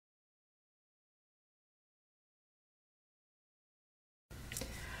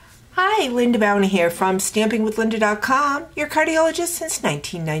Hi, Linda Bowney here from StampingWithLinda.com, your cardiologist since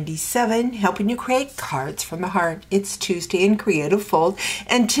 1997, helping you create cards from the heart. It's Tuesday in Creative Fold,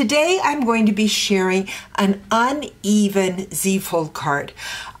 and today I'm going to be sharing an uneven Z-fold card.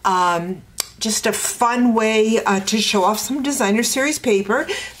 Just a fun way to show off some designer series paper.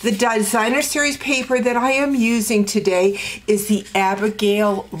 The designer series paper that I am using today is the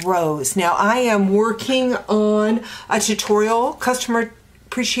Abigail Rose. Now I am working on a tutorial, customer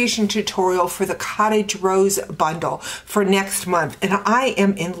appreciation tutorial for the Cottage Rose bundle for next month, and I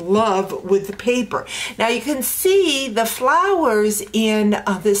am in love with the paper. Now you can see the flowers in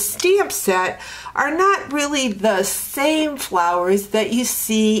the stamp set are not really the same flowers that you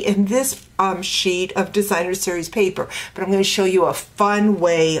see in this sheet of designer series paper, but I'm going to show you a fun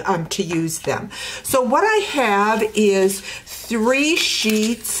way to use them. So what I have is 3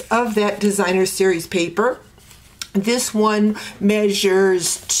 sheets of that designer series paper. This one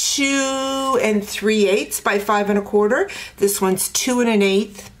measures 2 3/8 by 5 1/4. This one's 2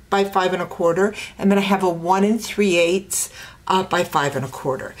 1/8 by 5 1/4, and then I have a 1 3/8 by 5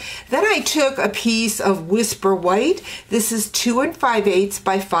 1/4. Then I took a piece of Whisper White. This is 2 5/8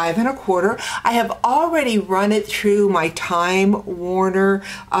 by 5 1/4. I have already run it through my Time Warner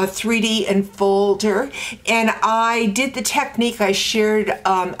 3D Enfolder, and I did the technique I shared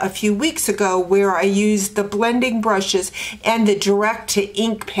a few weeks ago where I used the blending brushes and the direct to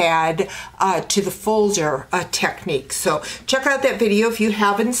ink pad to the folder technique. So check out that video if you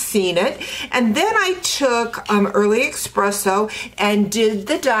haven't seen it. And then I took Early Espresso and did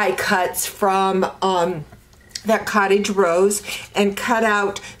the die cuts from that Cottage Rose and cut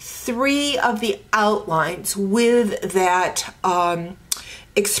out 3 of the outlines with that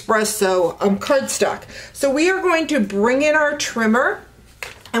espresso cardstock. So we are going to bring in our trimmer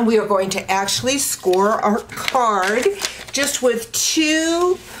and we are going to actually score our card just with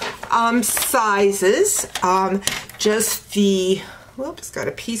 2 sizes. Just the whoops, got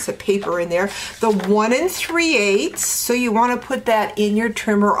a piece of paper in there. The 1 3/8, so you want to put that in your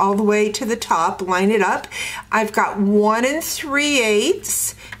trimmer all the way to the top, line it up. I've got 1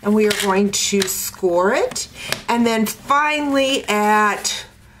 3/8, and we are going to score it. And then finally at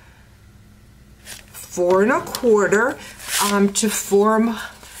 4 1/4 to form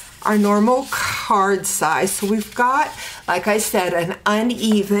our normal card size. So we've got, like I said, an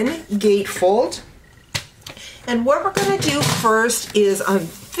uneven gatefold. And what we're going to do first is on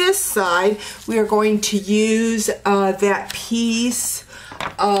this side, we are going to use that piece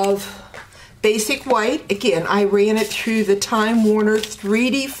of Basic White. Again, I ran it through the Time Warner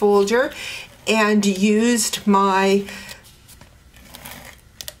 3D folder and used my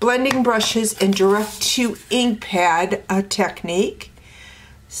blending brushes and direct to ink pad technique.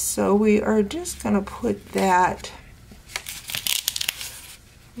 So we are just going to put that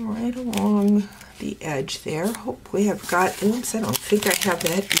right along the edge there. Hopefully I've got, oops, I don't think I have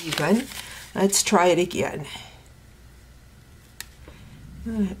that even. Let's try it again.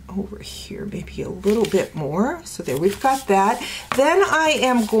 Over here, maybe a little bit more. So there, we've got that. Then I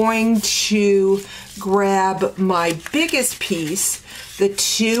am going to grab my biggest piece, the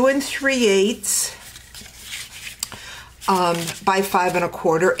 2 3/8 by 5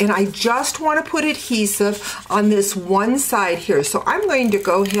 1/4, and I just want to put adhesive on this one side here. So I'm going to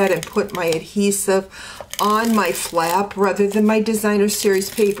go ahead and put my adhesive on my flap rather than my designer series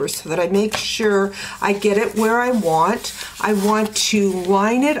paper so that I make sure I get it where I want. I want to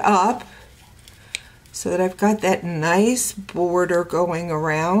line it up so that I've got that nice border going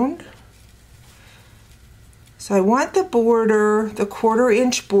around. So I want the border, the 1/4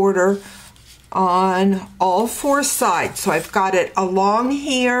 inch border, on all 4 sides. So I've got it along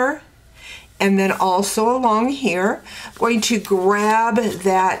here and then also along here. I'm going to grab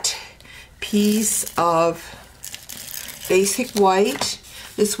that piece of Basic White.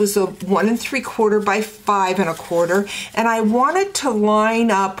 This was a 1 3/4 by 5 1/4, and I want it to line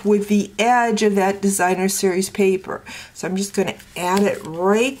up with the edge of that designer series paper. So I'm just going to add it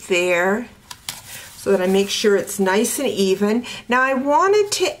right there so that I make sure it's nice and even. Now I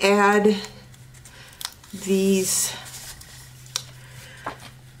wanted to add these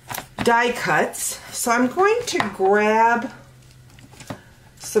die cuts, so I'm going to grab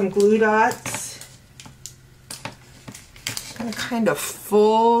some glue dots. I'm going to kind of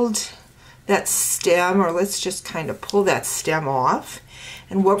fold that stem, or let's just kind of pull that stem off.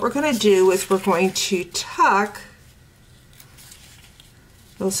 And what we're going to do is we're going to tuck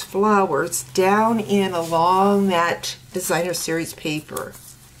those flowers down in along that designer series paper.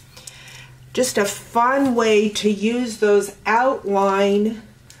 Just a fun way to use those outline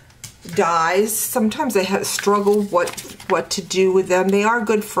dies. Sometimes I struggle what to do with them. They are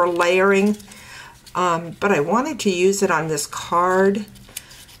good for layering, but I wanted to use it on this card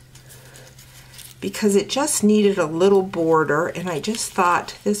because it just needed a little border, and I just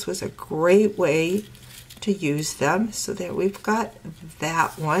thought this was a great way to use them. So there we've got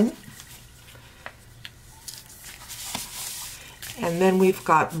that one. And then we've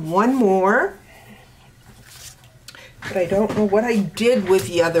got one more, but I don't know what I did with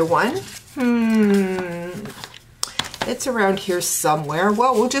the other one. It's around here somewhere.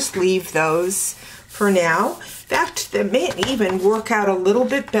 Well, we'll just leave those for now. In fact, that may even work out a little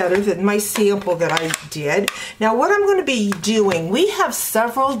bit better than my sample that I did. Now, what I'm going to be doing, we have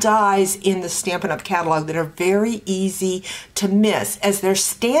several dies in the Stampin' Up! Catalog that are very easy to miss, as they're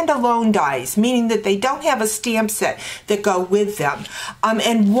standalone dies, meaning that they don't have a stamp set that go with them.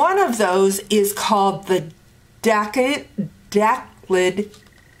 And one of those is called the Daclyd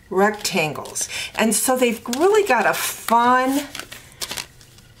rectangles. And so they've really got a fun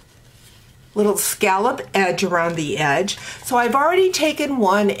little scallop edge around the edge. So I've already taken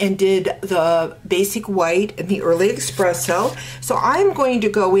one and did the basic white and the early espresso. So I'm going to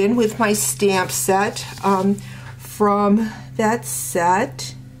go in with my stamp set from that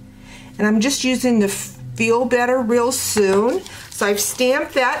set. And I'm just using the Feel Better Real Soon. So I've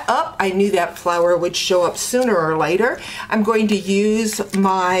stamped that up. I knew that flower would show up sooner or later. I'm going to use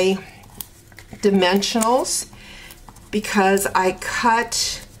my dimensionals because I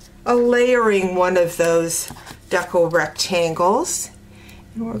cut a layering one of those deco rectangles,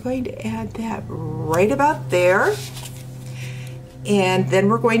 and we're going to add that right about there, and then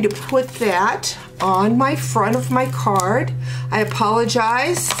we're going to put that on my front of my card. I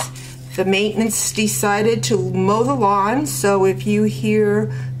apologize, the maintenance decided to mow the lawn, so if you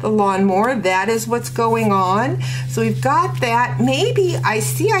hear the lawnmower, that is what's going on. So we've got that. Maybe I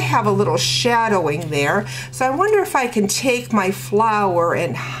see I have a little shadowing there, so I wonder if I can take my flower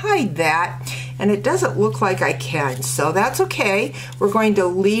and hide that, and it doesn't look like I can, so that's okay. We're going to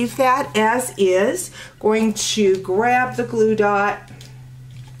leave that as is. Going to grab the glue dot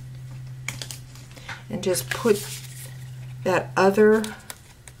and just put that other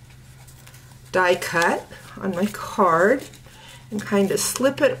die cut on my card and kind of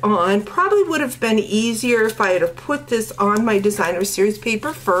slip it on. Probably would have been easier if I had have put this on my designer series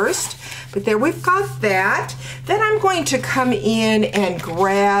paper first, but there we've got that. Then I'm going to come in and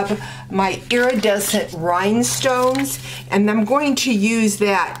grab my iridescent rhinestones, and I'm going to use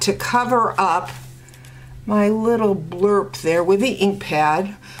that to cover up my little blurb there with the ink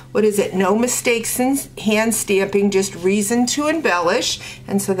pad. What is it? No mistakes in hand stamping, just reason to embellish.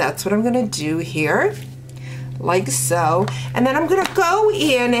 And so that's what I'm going to do here, like so. And then I'm going to go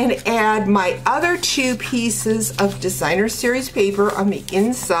in and add my other two pieces of designer series paper on the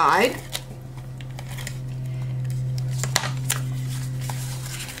inside.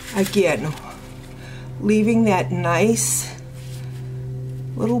 Again, leaving that nice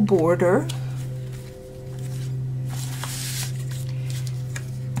little border.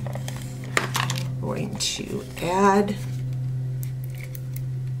 Going to add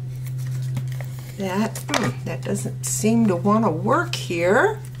that. That doesn't seem to want to work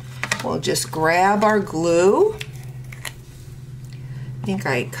here. We'll just grab our glue. I think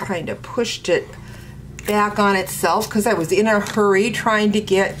I kind of pushed it back on itself because I was in a hurry trying to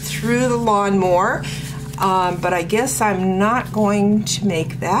get through the lawnmower, but I guess I'm not going to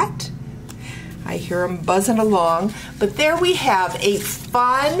make that. I hear them buzzing along, but there we have a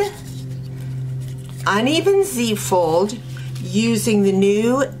fun uneven Z-fold using the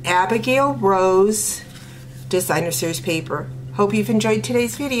new Abigail Rose designer series paper. Hope you've enjoyed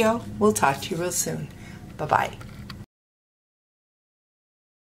today's video. We'll talk to you real soon. Bye-bye.